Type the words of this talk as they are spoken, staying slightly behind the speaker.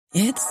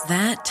It's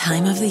that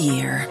time of the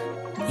year.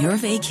 Your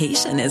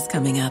vacation is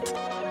coming up.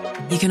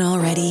 You can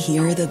already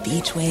hear the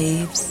beach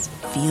waves,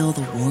 feel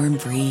the warm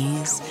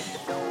breeze,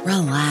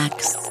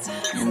 relax,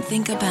 and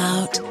think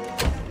about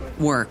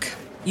work.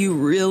 You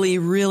really,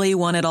 really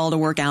want it all to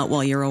work out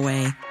while you're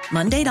away.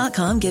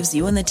 Monday.com gives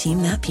you and the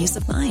team that peace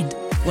of mind.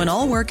 When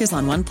all work is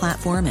on one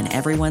platform and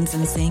everyone's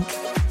in sync,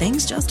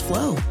 things just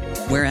flow.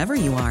 Wherever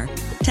you are,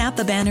 tap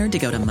the banner to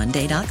go to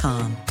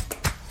Monday.com.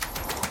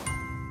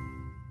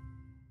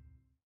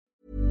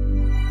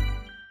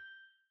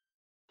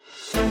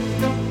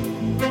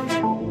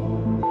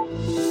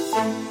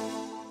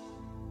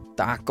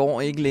 Der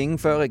går ikke længe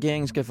før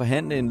regeringen skal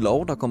forhandle en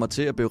lov, der kommer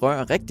til at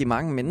berøre rigtig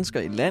mange mennesker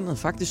i landet.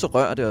 Faktisk så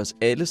rører det os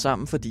alle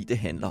sammen, fordi det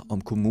handler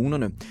om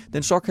kommunerne.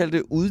 Den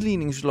såkaldte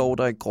udligningslov,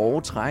 der i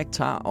grove træk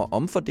tager og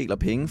omfordeler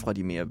penge fra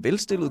de mere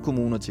velstillede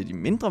kommuner til de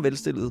mindre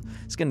velstillede,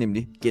 skal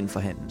nemlig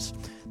genforhandles.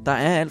 Der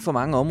er alt for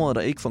mange områder,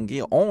 der ikke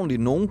fungerer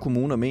ordentligt. Nogle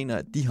kommuner mener,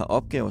 at de har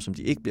opgaver, som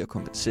de ikke bliver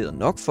kompenseret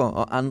nok for,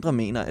 og andre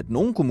mener, at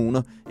nogle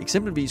kommuner,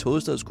 eksempelvis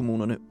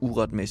hovedstadskommunerne,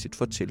 uretmæssigt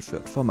får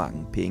tilført for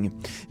mange penge.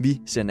 Vi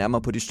ser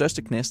nærmere på de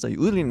største knaster i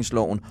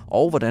udligningsloven,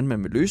 og hvordan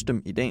man vil løse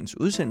dem i dagens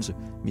udsendelse.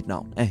 Mit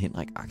navn er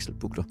Henrik Axel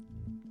Bugler.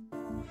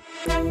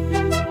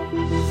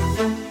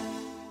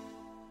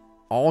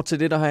 Og til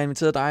det, der har jeg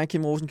inviteret dig,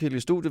 Kim Rosenkilde, i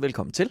studiet.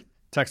 Velkommen til.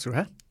 Tak skal du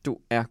have. Du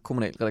er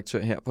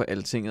kommunalredaktør her på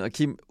Altinget. Og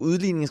Kim,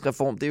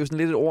 udligningsreform, det er jo sådan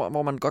lidt et ord,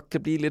 hvor man godt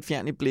kan blive lidt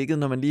fjern i blikket,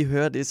 når man lige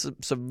hører det.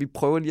 Så vi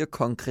prøver lige at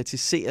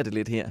konkretisere det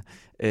lidt her.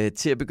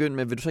 Til at begynde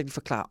med, vil du så ikke lige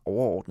forklare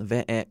overordnet,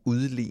 hvad er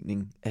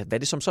udligning? Hvad er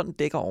det som sådan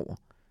dækker over?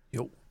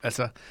 Jo,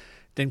 altså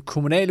den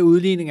kommunale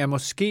udligning er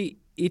måske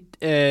et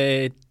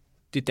af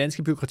det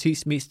danske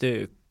bureaukratis mest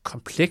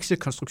komplekse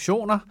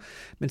konstruktioner,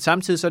 men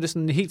samtidig så er det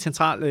sådan en helt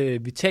central,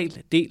 vital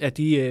del af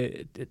de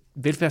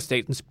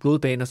velfærdsstatens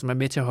blodbaner, som er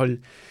med til at holde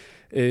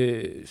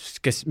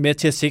skal med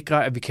til at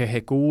sikre, at vi kan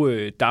have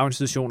gode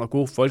daginstitutioner,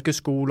 gode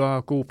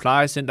folkeskoler, gode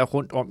plejecenter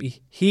rundt om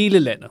i hele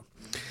landet.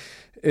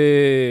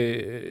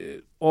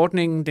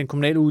 Ordningen, den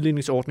kommunale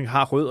udligningsordning,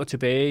 har rødder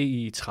tilbage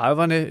i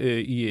 30'erne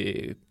i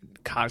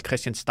Carl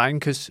Christian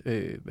Steinkes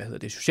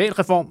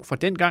socialreform fra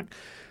dengang.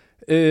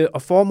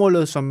 Og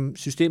formålet, som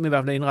systemet i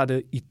hvert fald er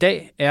indrettet i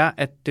dag, er,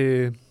 at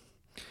det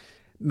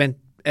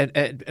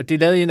er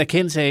lavet i en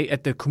erkendelse af,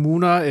 at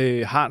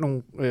kommuner har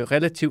nogle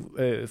relativt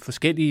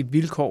forskellige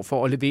vilkår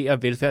for at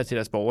levere velfærd til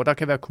deres borgere. Der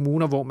kan være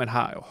kommuner, hvor man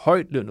har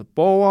højt lønnede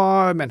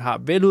borgere, man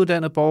har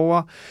veluddannede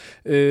borgere,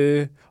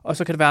 og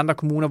så kan der være andre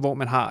kommuner, hvor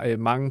man har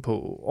mange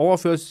på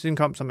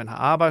overførselsindkomst, man har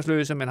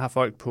arbejdsløse, man har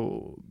folk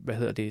på,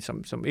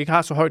 som ikke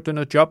har så højt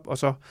lønnet job, og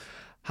så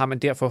har man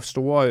derfor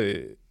store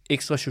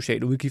ekstra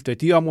sociale udgifter i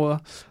de områder,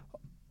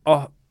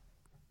 og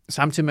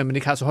samtidig med, at man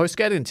ikke har så høje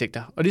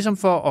skatteindtægter. Og ligesom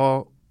for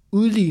at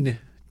udligne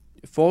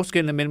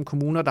forskellene mellem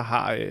kommuner, der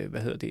har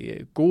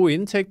gode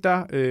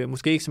indtægter,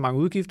 måske ikke så mange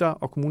udgifter,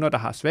 og kommuner, der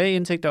har svage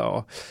indtægter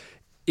og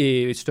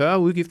større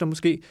udgifter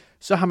måske,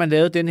 så har man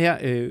lavet den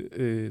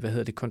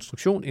her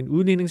konstruktion, en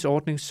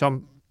udligningsordning,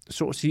 som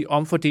så at sige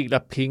omfordeler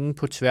penge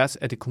på tværs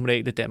af det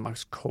kommunale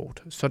Danmarks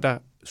kort. Så der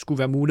skulle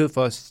være mulighed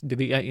for at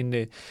levere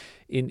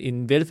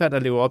en velfærd, der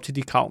lever op til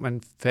de krav,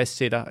 man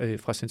fastsætter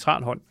fra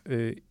central hånd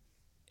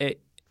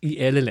i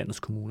alle landets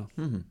kommuner.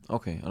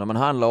 Okay, og når man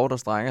har en lov, der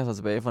strækker sig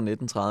tilbage fra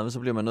 1930, så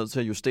bliver man nødt til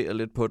at justere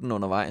lidt på den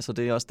undervejs, så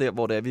det er også der,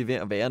 hvor det er, vi er ved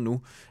at være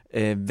nu.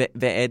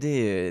 Hvad er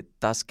det,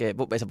 der skal...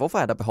 hvorfor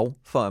er der behov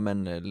for, at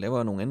man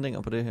laver nogle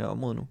ændringer på det her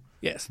område nu?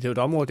 Ja, så det er jo et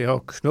område, det har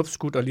jo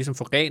knopskudt og ligesom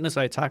forgrenet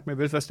sig i takt med, at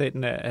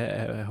velfærdsstaten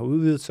har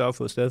udvidet sig og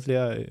fået stadig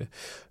flere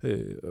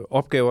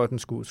opgaver, den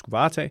skulle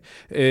varetage.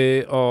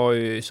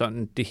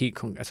 Sådan det helt...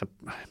 Altså,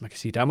 man kan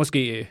sige, der er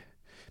måske...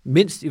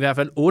 mindst i hvert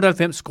fald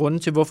 98 grunde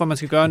til, hvorfor man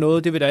skal gøre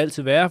noget. Det vil der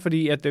altid være,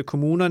 fordi at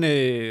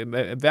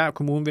hver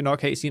kommune vil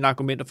nok have sine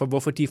argumenter for,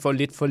 hvorfor de får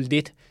lidt for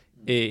lidt,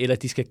 eller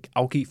de skal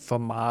afgive for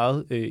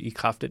meget i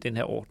kraft af den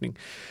her ordning.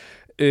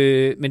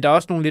 Men der er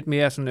også nogle lidt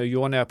mere sådan,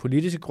 jordnære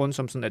politiske grunde,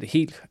 som sådan er det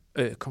helt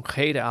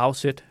konkrete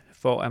afsæt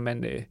for, at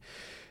man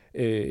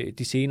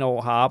de senere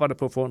år har arbejdet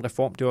på at få en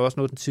reform. Det var også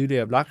noget, den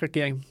tidligere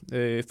VLAK-regering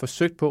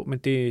forsøgt på, men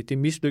det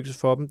mislykkedes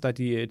for dem, da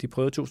de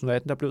prøvede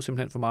 2018. Der blev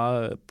simpelthen for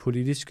meget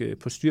politisk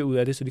postyr ud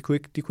af det, så de kunne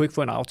ikke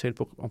få en aftale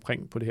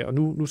omkring på det her. Og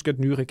nu skal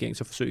den nye regering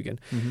så forsøge igen.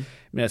 Mm-hmm.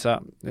 Men altså,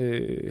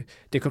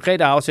 det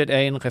konkrete afsæt er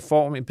en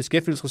reform, en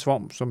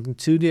beskæftigelsesreform, som den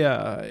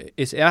tidligere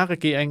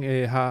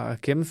SR-regering har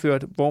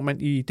gennemført, hvor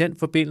man i den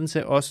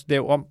forbindelse også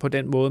laver om på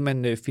den måde,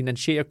 man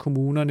finansierer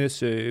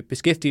kommunernes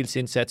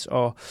beskæftigelsesindsats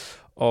og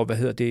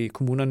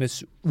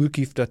kommunernes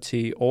udgifter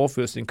til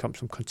overførselsindkomst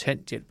som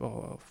kontanthjælp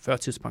og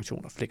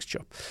førtidspension og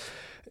flexjob.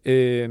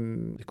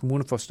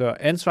 Kommunerne får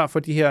større ansvar for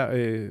de her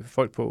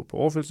folk på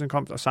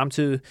overførselsindkomst, og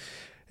samtidig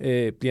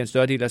bliver en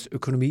større del af deres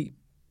økonomi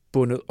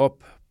bundet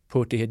op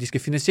på det her. De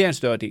skal finansiere en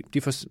større del,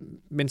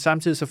 men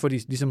samtidig så får de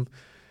ligesom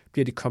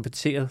bliver de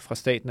kompenseret fra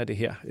staten af det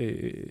her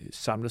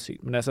samlet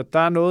set. Men altså, der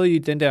er noget i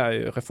den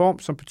der reform,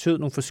 som betød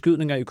nogle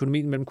forskydninger i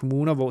økonomien mellem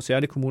kommuner, hvor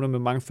særligt kommuner med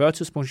mange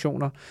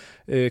førtidspensioner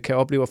kan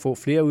opleve at få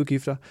flere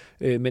udgifter,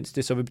 mens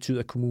det så vil betyde,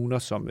 at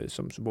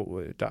kommuner,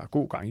 hvor der er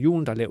god gang i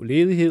julen, der er lav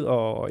ledighed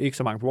og ikke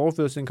så mange på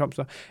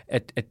overførselsindkomster,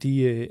 at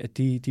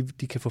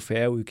de kan få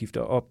færre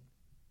udgifter. Og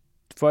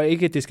for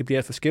ikke, at det skal blive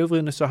alt for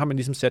skævvridende, så har man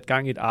ligesom sat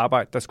gang i et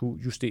arbejde, der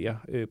skulle justere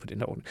på den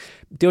her ordning.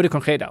 Det var det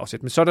konkrete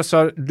afsæt. Men så er der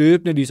så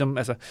løbende ligesom,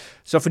 altså,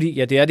 så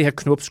fordi, det er det her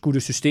knopskudte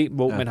system,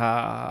 hvor man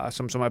har,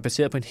 som er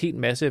baseret på en hel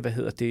masse,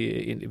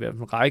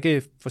 en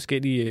række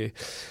forskellige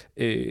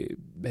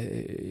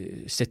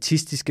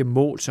statistiske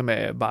mål, som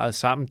er vejet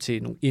sammen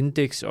til nogle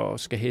indeks og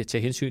skal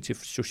tage hensyn til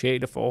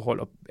sociale forhold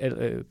og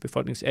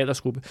befolkningens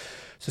aldersgruppe.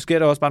 Så sker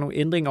der også bare nogle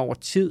ændringer over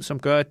tid, som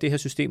gør, at det her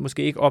system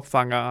måske ikke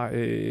opfanger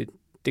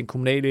den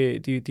kommunale,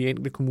 de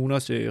enkelte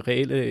kommuners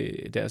reelle,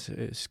 deres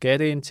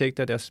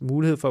skatteindtægter, deres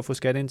mulighed for at få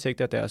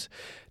skatteindtægter,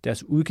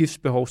 deres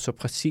udgiftsbehov så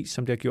præcis,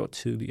 som det har gjort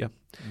tidligere.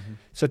 Mm-hmm.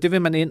 Så det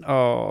vil man ind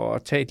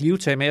og tage et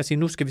livtag med og sige,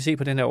 nu skal vi se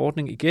på den her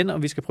ordning igen,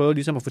 og vi skal prøve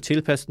ligesom at få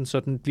tilpasset den, så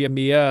den bliver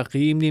mere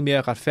rimelig,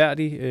 mere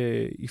retfærdig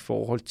i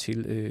forhold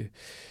til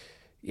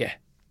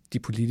de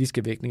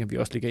politiske vægtninger, vi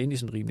også lægger ind i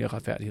sådan en rimelig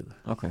retfærdighed.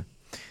 Okay.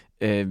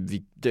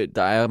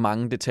 Der er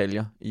mange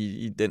detaljer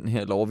i den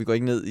her lov. Vi går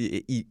ikke ned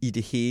i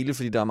det hele,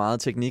 fordi der er meget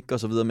teknik og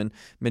så videre,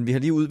 men vi har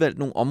lige udvalgt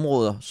nogle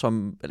områder,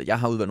 jeg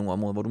har udvalgt nogle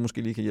områder, hvor du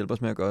måske lige kan hjælpe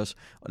os med at gøre os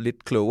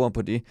lidt klogere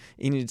på det.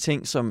 En af de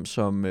ting,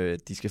 som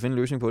de skal finde en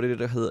løsning på, det er det,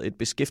 der hedder et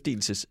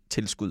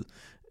beskæftigelsestilskud.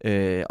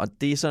 Og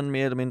det er sådan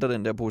mere eller mindre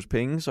den der pose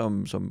penge,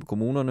 som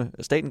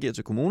staten giver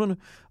til kommunerne,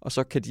 og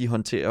så kan de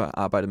håndtere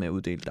arbejdet med at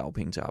uddele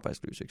dagpenge til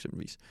arbejdsløse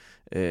eksempelvis.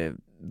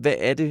 Hvad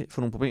er det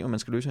for nogle problemer, man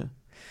skal løse her?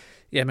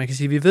 Ja, man kan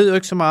sige, at vi ved jo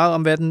ikke så meget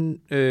om, hvad den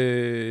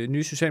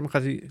nye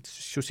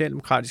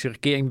socialdemokratiske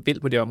regering vil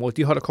på det område.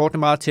 De holder kortene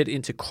meget tæt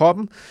ind til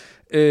kroppen,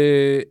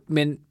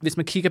 men hvis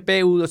man kigger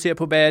bagud og ser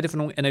på, hvad er det for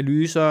nogle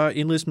analyser,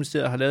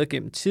 Indenrigsministeriet har lavet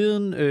gennem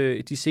tiden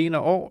de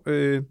senere år,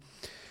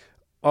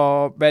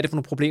 og hvad er det for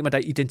nogle problemer, der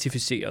er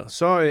identificeret,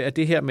 så er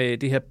det her med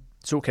det her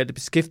såkaldte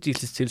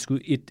beskæftigelsestilskud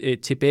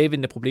et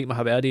tilbagevendende problem, og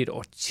har været det i et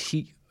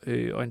årti,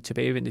 og en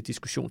tilbagevendende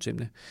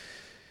diskussionsemne.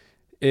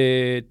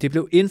 Det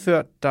blev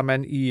indført, da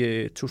man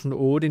i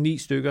 2008-9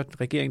 stykker,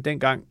 regeringen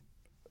dengang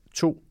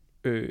tog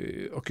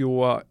og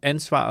gjorde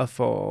ansvaret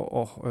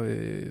for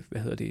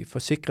at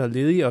forsikre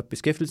ledige og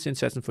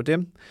beskæftigelsesindsatsen for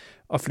dem,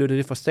 og flyttede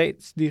det fra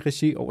statslig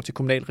regi over til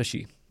kommunal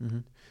regi.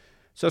 Mm-hmm.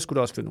 Så skulle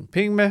der også følge nogle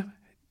penge med.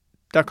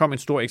 Der kom en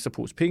stor ekstra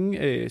pose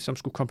penge, som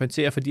skulle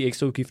kompensere for de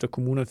ekstra udgifter,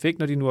 kommunerne fik,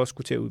 når de nu også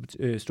skulle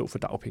til at stå for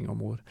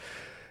dagpengeområdet.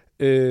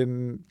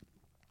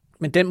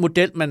 Men den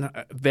model, man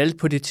valgte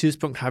på det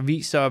tidspunkt, har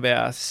vist sig at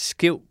være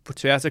skæv på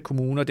tværs af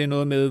kommuner. Det er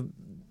noget med,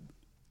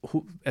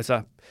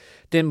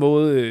 den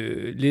måde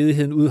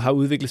ledigheden har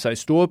udviklet sig i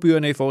store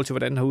byerne i forhold til,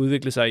 hvordan den har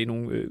udviklet sig i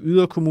nogle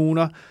ydre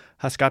kommuner,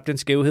 har skabt en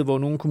skævhed, hvor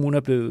nogle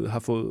kommuner har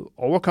fået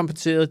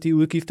overkompenseret de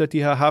udgifter,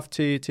 de har haft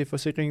til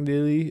forsikringen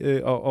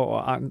ledige,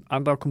 og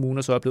andre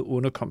kommuner så er blevet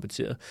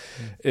underkompenseret.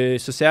 Mm.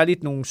 Så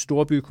særligt nogle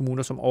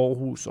storbykommuner som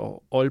Aarhus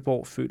og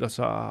Aalborg føler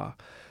sig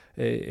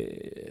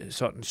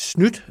sådan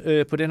snydt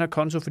på den her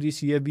konto, fordi de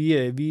siger, at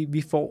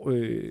vi får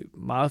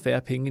meget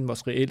færre penge, end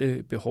vores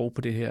reelle behov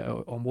på det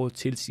her område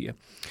tilsiger.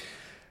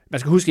 Man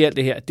skal huske alt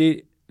det her.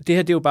 Det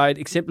her det er jo bare et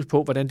eksempel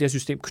på, hvordan det her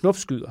system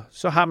knopskyder.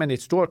 Så har man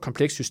et stort,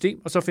 komplekst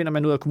system, og så finder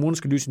man ud af, at kommunen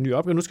skal løse en ny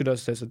opgave. Nu skal der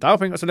også tage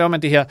dagpenge, og så laver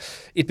man det her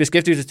et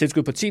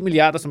beskæftigelsestilskud på 10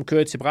 milliarder, som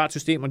kører et separat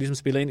system og ligesom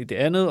spiller ind i det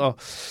andet, og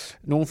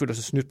nogen føler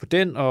sig snydt på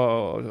den,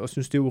 og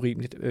synes, det er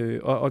urimeligt.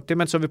 Og det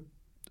man så vil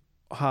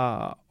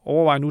har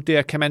overvejet nu, det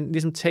er, kan man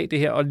ligesom tage det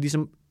her og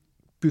ligesom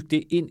bygge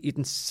det ind i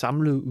den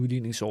samlede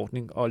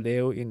udligningsordning og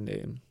lave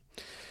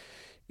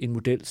en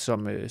model,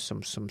 som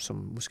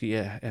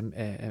måske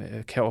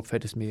kan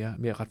opfattes mere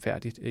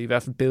retfærdigt. I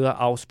hvert fald bedre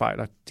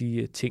afspejler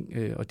de ting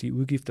og de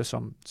udgifter,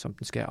 som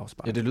den skal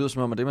afspejle. Ja, det lyder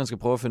som om, at det man skal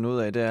prøve at finde ud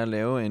af, det er at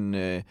lave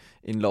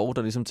en lov,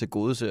 der ligesom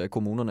tilgodeser, at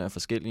kommunerne er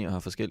forskellige og har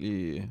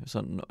forskellige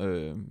sådan,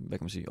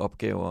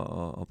 opgaver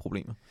og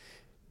problemer.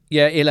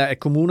 Ja, eller at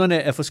kommunerne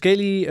er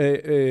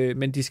forskellige,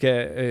 men de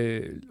skal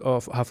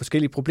og har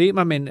forskellige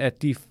problemer, men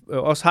at de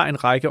også har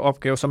en række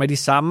opgaver, som er de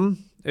samme,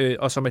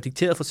 og som er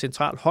dikteret fra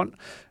central hånd,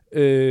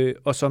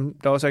 og som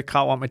der også er et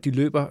krav om, at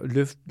de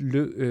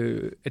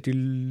at de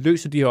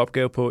løser de her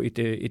opgaver på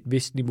et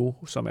vist niveau,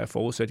 som er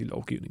forudsat i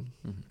lovgivningen.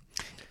 Mm-hmm.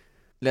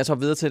 Lad os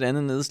hoppe videre til et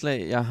andet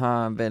nedslag. Jeg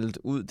har valgt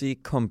ud, det er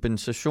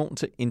kompensation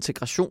til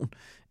integration.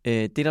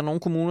 Det er der nogle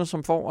kommuner,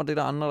 som får, og det er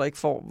der andre, der ikke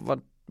får.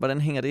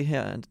 Hvordan hænger det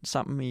her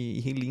sammen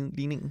i hele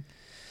ligningen?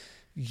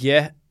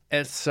 Ja,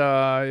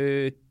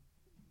 altså,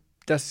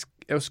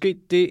 er jo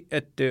sket det,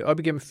 at op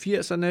igennem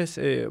 80'erne,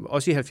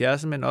 også i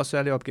 70'erne, men også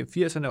særligt op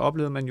igennem 80'erne,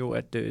 oplevede man jo,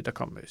 at der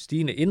kom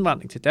stigende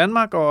indvandring til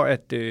Danmark, og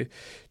at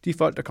de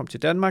folk, der kom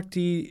til Danmark,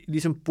 de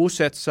ligesom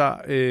bosatte sig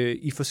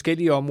i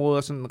forskellige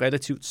områder, sådan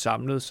relativt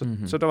samlet.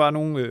 Så der var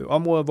nogle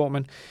områder, hvor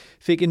man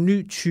fik en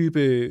ny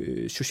type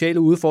sociale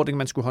udfordringer,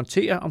 man skulle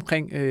håndtere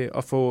omkring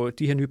at få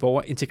de her nye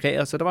borgere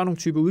integreret. Så der var nogle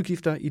type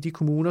udgifter i de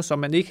kommuner, som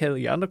man ikke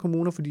havde i andre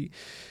kommuner, fordi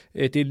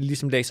det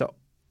ligesom lagde sig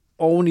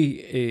oven i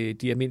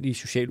de almindelige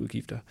sociale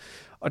udgifter.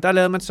 Og der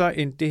lavede man så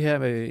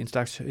en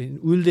slags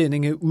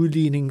udligning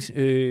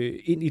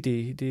ind i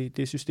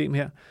det system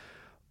her,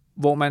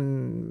 hvor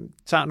man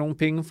tager nogle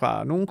penge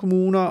fra nogle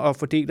kommuner og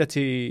fordeler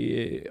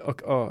til,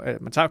 og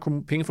man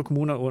tager penge fra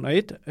kommuner under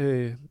et,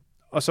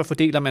 og så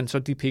fordeler man så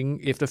de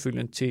penge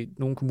efterfølgende til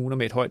nogle kommuner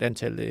med et højt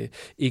antal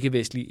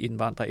ikke-vestlige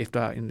indvandrere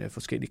efter en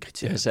forskellige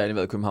kriterier. Det har særligt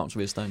været Københavns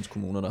Vestegns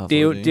kommuner, der har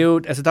fået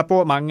det. Altså, der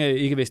bor mange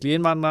ikke-vestlige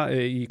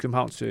indvandrere i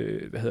Københavns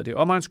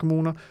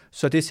omegnskommuner,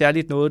 så det er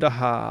særligt noget, der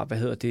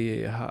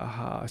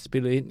har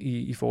spillet ind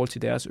i forhold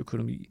til deres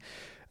økonomi.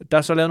 Der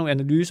er så lavet nogle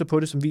analyser på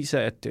det, som viser,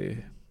 at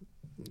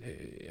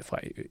fra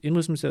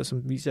Indenrigsministeriet,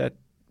 som viser, at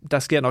der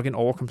sker nok en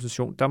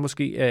overkompensation. Der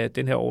måske er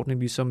den her ordning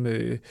ligesom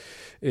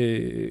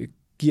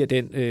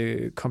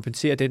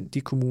kompenserer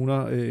de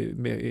kommuner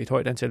med et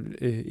højt antal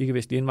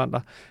ikke-vestlige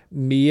indvandrere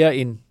mere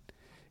end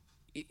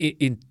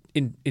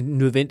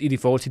nødvendigt i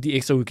forhold til de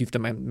ekstra udgifter,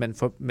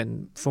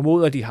 man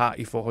formoder, de har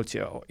i forhold til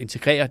at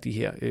integrere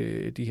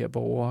de her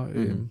borgere.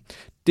 Mm-hmm.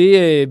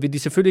 Det vil de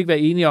selvfølgelig ikke være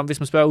enige om, hvis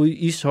man spørger ude i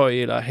Ishøj,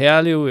 eller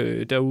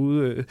Herlev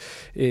derude,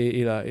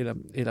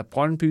 eller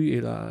Brøndby,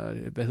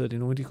 eller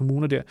nogle af de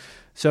kommuner der,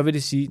 så vil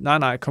de sige,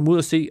 nej, kom ud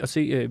og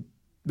se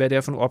hvad det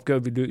er for nogle opgaver,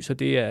 vi løser.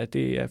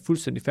 Det er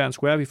fuldstændig fair and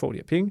square, vi får de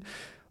her penge.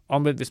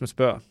 Omvendt, hvis man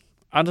spørger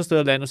andre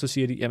steder i landet, så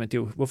siger de, jamen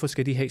hvorfor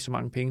skal de have så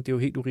mange penge? Det er jo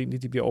helt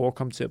urimeligt, de bliver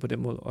overkompenseret på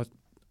den måde.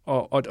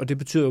 Og det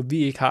betyder jo,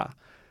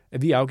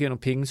 at vi afgiver nogle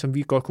penge, som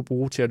vi godt kunne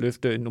bruge til at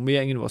løfte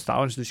normeringen i vores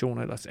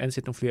daginstitutioner, eller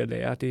ansætte nogle flere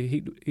lærere. Det er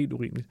helt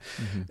urimeligt.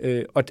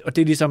 Mm-hmm. Og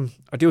det er ligesom,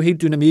 og det er jo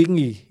helt dynamikken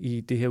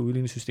i det her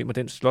udligningssystem, og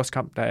den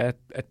slåskamp, der er,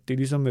 at det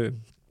ligesom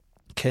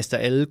kaster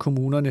alle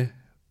kommunerne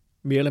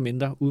mere eller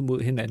mindre ud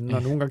mod hinanden,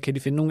 og nogle gange kan de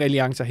finde nogle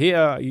alliancer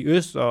her i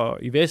øst og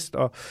i vest,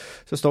 og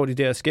så står de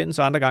der og skændes,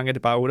 og andre gange er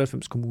det bare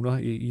 98 kommuner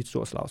i et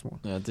stort slagsmål.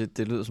 Ja,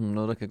 det lyder som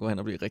noget, der kan gå hen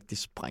og blive rigtig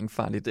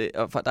sprængfarligt.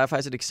 Der er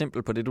faktisk et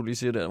eksempel på det, du lige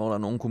siger der, hvor der er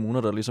nogle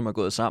kommuner, der ligesom er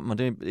gået sammen, og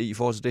det i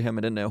forhold til det her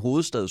med den der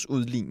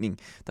hovedstadsudligning,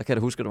 der kan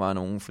jeg huske, at der var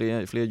nogle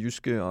flere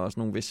jyske og også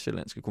nogle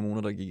vestsjællandske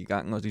kommuner, der gik i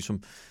gang, og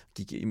ligesom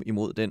gik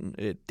imod den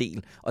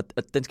del. Og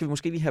den skal vi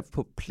måske lige have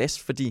på plads,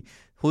 fordi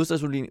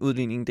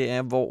hovedstadsudligningen, det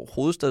er, hvor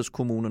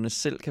hovedstadskommunerne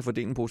selv kan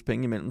fordele en pose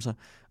penge imellem sig,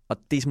 og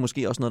det er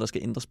måske også noget, der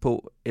skal ændres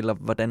på, eller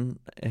hvordan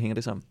hænger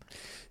det sammen?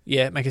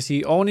 Ja, man kan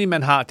sige, oveni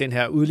man har den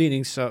her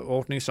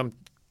udligningsordning, som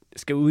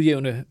skal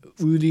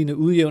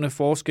udjævne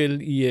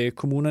forskel i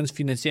kommunernes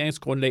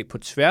finansieringsgrundlag på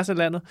tværs af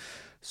landet,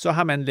 så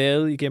har man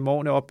lavet igennem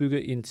årene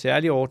opbygget en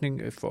særlig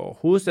ordning for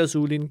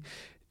hovedstadsudligning.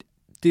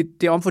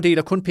 Det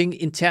omfordeler kun penge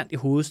internt i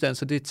hovedstaden,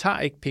 så det tager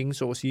ikke penge,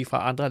 så at sige,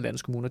 fra andre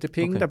landskommuner. Det er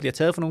penge, der bliver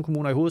taget fra nogle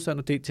kommuner i hovedstaden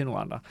og delt til nogle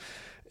andre.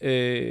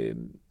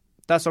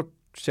 Der er så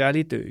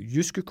særligt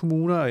jyske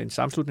kommuner, en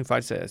sammenslutning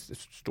faktisk af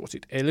stort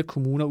set alle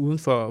kommuner uden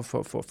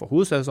for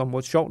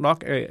hovedstadsområdet, sjovt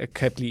nok,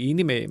 kan blive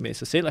enige med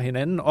sig selv og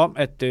hinanden om,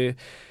 at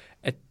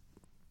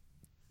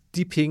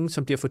de penge,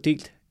 som bliver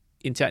fordelt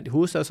internt i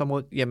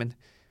hovedstadsområdet, jamen,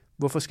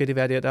 hvorfor skal det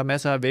være der? Der er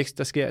masser af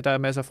vækst, der er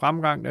masser af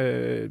fremgang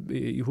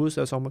i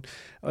hovedstadsområdet,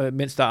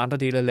 mens der er andre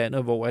dele af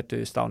landet, hvor at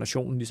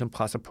stagnationen ligesom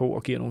presser på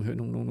og giver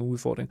nogle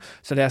udfordringer.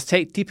 Så lad os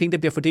tage de penge, der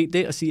bliver fordelt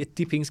der, og sige, at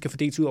de penge skal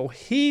fordeles ud over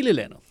hele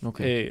landet.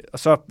 Okay. Og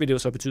så vil det jo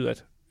så betyde,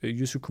 at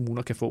jyske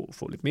kommuner kan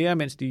få lidt mere,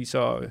 mens de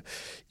så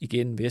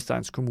igen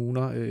Vestegns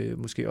kommuner,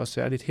 måske også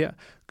særligt her,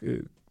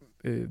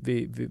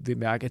 vil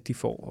mærke, at de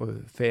får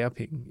færre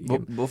penge.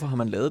 Hvorfor har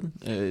man lavet den?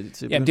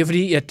 Jamen, det er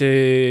fordi, at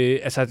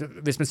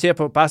hvis man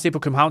ser på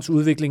Københavns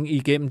udvikling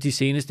igennem de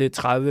seneste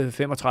 30-35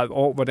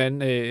 år,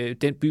 hvordan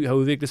den by har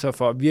udviklet sig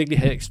for at virkelig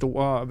have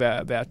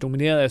være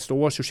domineret af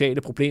store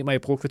sociale problemer i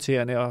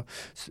brokvartererne og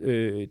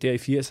der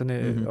i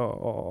 80'erne,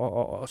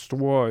 og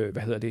store,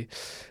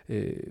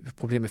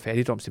 problemer med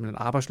fattigdom, simpelthen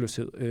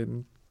arbejdsløshed.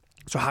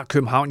 Så har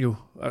København jo,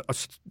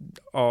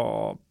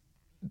 og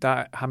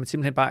der har man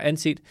simpelthen bare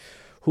anset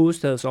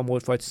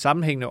hovedstadsområdet for et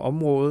sammenhængende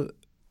område,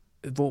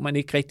 hvor man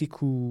ikke rigtig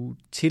kunne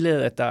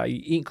tillade, at der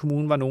i en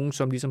kommune var nogen,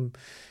 som ligesom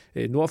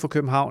nord for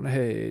København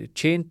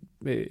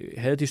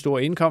havde de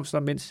store indkomster,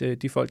 mens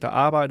de folk, der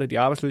arbejdede, de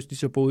arbejdsløse, de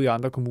så boede i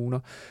andre kommuner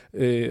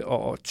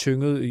og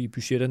tyngede i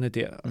budgetterne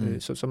der.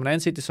 Så man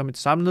anset det som et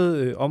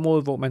samlet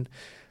område, hvor man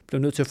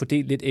blev nødt til at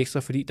fordele lidt ekstra,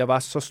 fordi der var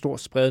så stor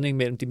spredning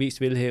mellem de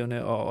mest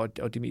velhavende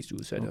og de mest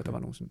udsatte. Okay. Og der var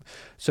nogen sådan.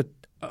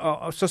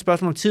 Så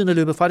spørgsmålet om tiden er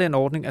løbet fra den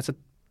ordning. Altså,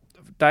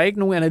 der er ikke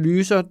nogen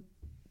analyser,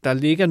 der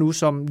ligger nu,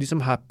 som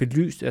ligesom har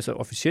belyst, altså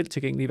officielt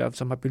tilgængeligt i hvert fald,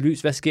 som har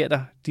belyst, hvad sker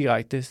der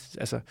direkte,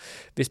 altså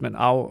hvis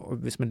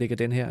man lægger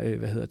den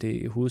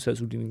her,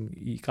 hovedsagsudligning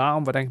i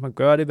graven, hvordan kan man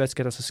gøre det, hvad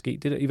skal der så ske?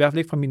 Det er i hvert fald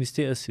ikke fra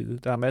ministeriets side.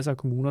 Der er masser af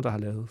kommuner, der har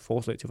lavet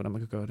forslag til, hvordan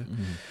man kan gøre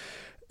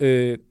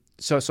det.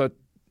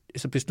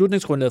 Så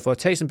beslutningsgrundlaget for at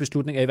tage sådan en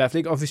beslutning er i hvert fald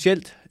ikke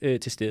officielt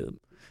til stede.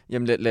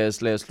 Jamen lad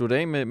os slutte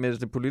af med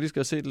det politiske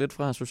og se lidt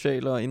fra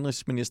social- og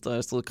indrigsminister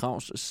Astrid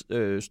Krags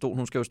stol.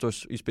 Hun skal jo stå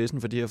i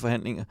spidsen for de her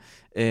forhandlinger.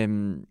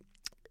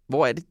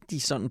 Hvor er det, de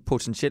sådan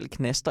potentielle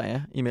knaster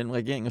er imellem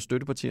regeringen og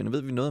støttepartierne?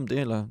 Ved vi noget om det,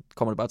 eller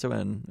kommer det bare til at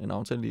være en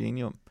aftale, de er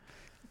enige om?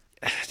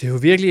 Det er jo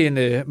virkelig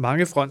en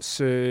mangefronts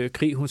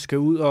krig, hun skal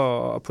ud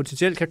og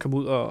potentielt kan komme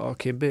ud og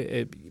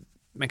kæmpe.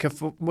 Man kan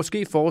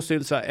måske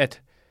forestille sig,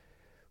 at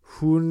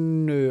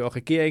hun og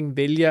regeringen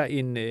vælger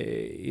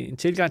en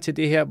tilgang til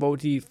det her, hvor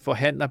de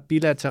forhandler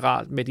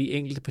bilateralt med de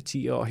enkelte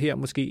partier, og her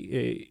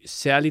måske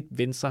særligt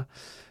Venstre,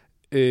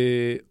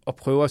 og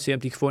prøver at se,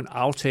 om de kan få en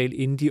aftale,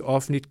 inden de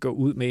offentligt går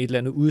ud med et eller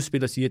andet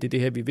udspil og siger, at det er det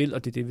her, vi vil,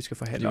 og det er det, vi skal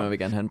forhandle om. Man vil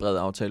gerne have en bred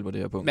aftale på det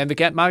her punkt. Man vil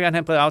meget gerne have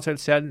en bred aftale,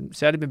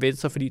 særligt med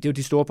Venstre, fordi det er jo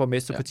de store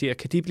borgmesterpartier. Ja.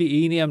 Kan de blive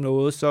enige om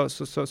noget, så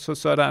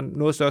er der en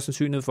noget større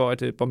sandsynlighed for,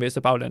 at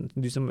borgmesterbaglandet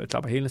ligesom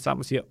klapper hælene sammen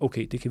og siger,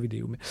 okay, det kan vi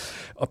leve med.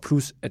 Og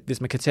plus, at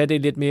hvis man kan tage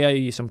det lidt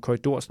mere som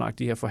korridorsnak,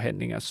 de her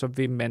forhandlinger, så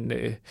vil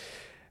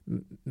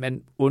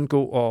man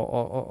undgå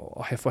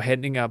at have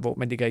forhandlinger, hvor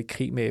man ligger i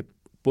krig med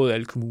både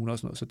alle kommuner og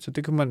sådan noget. Så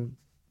det kan man...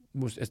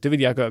 Altså, det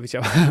ville jeg gøre, hvis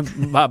jeg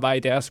var i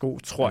deres sko,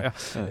 tror jeg.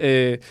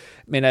 Ja.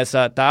 Men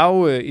altså, der er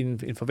jo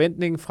en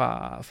forventning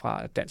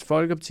fra Dansk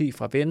Folkeparti,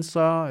 fra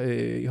Venstre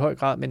i høj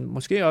grad, men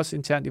måske også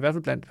internt, i hvert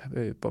fald blandt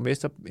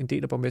en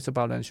del af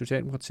borgmesterbaglandet i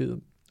Socialdemokratiet,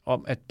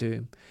 om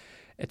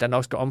at der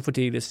nok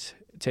skal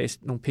tages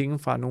nogle penge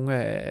fra nogle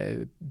af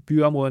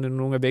byområderne,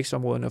 nogle af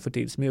vækstområderne og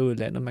fordeles mere ud i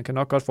landet. Man kan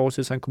nok godt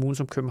forestille sig, at en kommune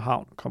som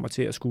København kommer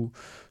til at skulle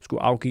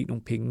afgive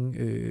nogle penge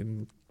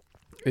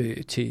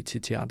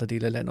til andre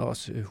dele af landet,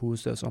 også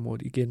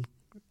hovedstadsområdet igen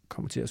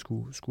kommer til at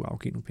skulle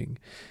afgive nogle penge.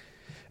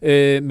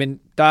 Men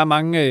der er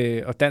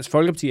mange, og Dansk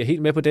Folkeparti er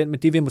helt med på den, men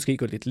de vil måske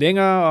gå lidt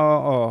længere,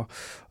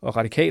 og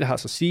Radikale har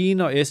så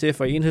sine, og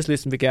SF og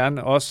Enhedslisten vil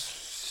gerne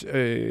også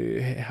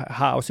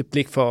har også et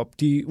blik for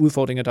de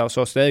udfordringer, der jo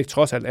så stadig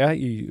trods alt er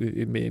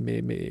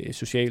med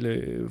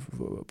sociale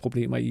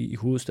problemer i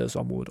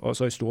hovedstadsområdet,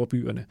 også i store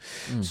byerne.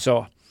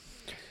 Så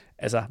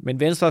altså, men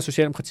Venstre og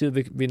Socialdemokratiet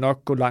vil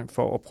nok gå langt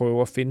for at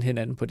prøve at finde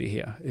hinanden på det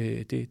her.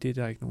 Det er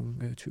der ikke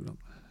nogen tvivl om.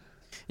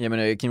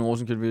 Jamen, Kim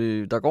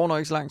Rosenkilde, der går nok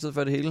ikke så lang tid,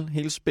 før det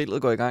hele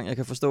spillet går i gang. Jeg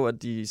kan forstå,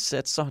 at de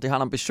satser, det har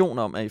en ambition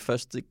om,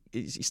 at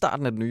i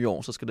starten af det nye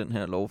år, så skal den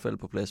her lov falde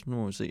på plads. Nu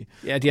må vi se.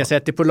 Ja, de har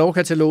sat det på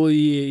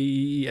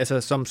lovkataloget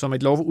altså som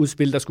et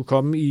lovudspil, der skulle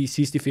komme i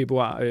sidste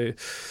februar.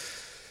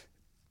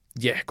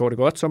 Ja, går det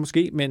godt så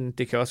måske, men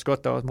det kan også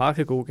godt, der er også meget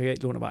kan gå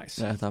galt undervejs.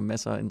 Ja, der er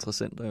masser af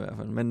interessenter i hvert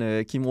fald.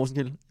 Men Kim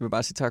Rosenkilde, jeg vil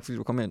bare sige tak, fordi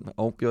du kom ind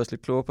og gjorde os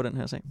lidt klogere på den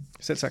her sag.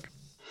 Selv tak.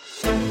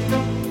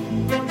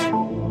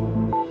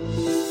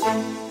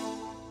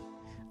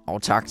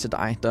 Og tak til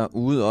dig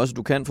derude også.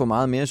 Du kan få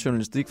meget mere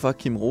journalistik fra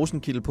Kim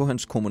Rosenkilde på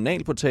hans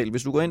kommunalportal.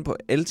 Hvis du går ind på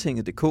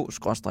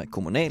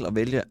altinget.dk/kommunal og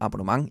vælger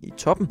abonnement i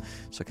toppen,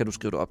 så kan du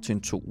skrive dig op til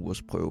en 2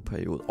 ugers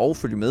prøveperiode og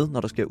følge med,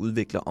 når der skal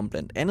udvikle om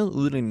blandt andet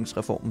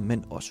udligningsreformen,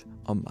 men også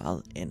om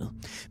meget andet.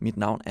 Mit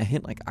navn er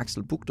Henrik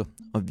Axel Bugter,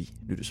 og vi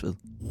lyttes ved.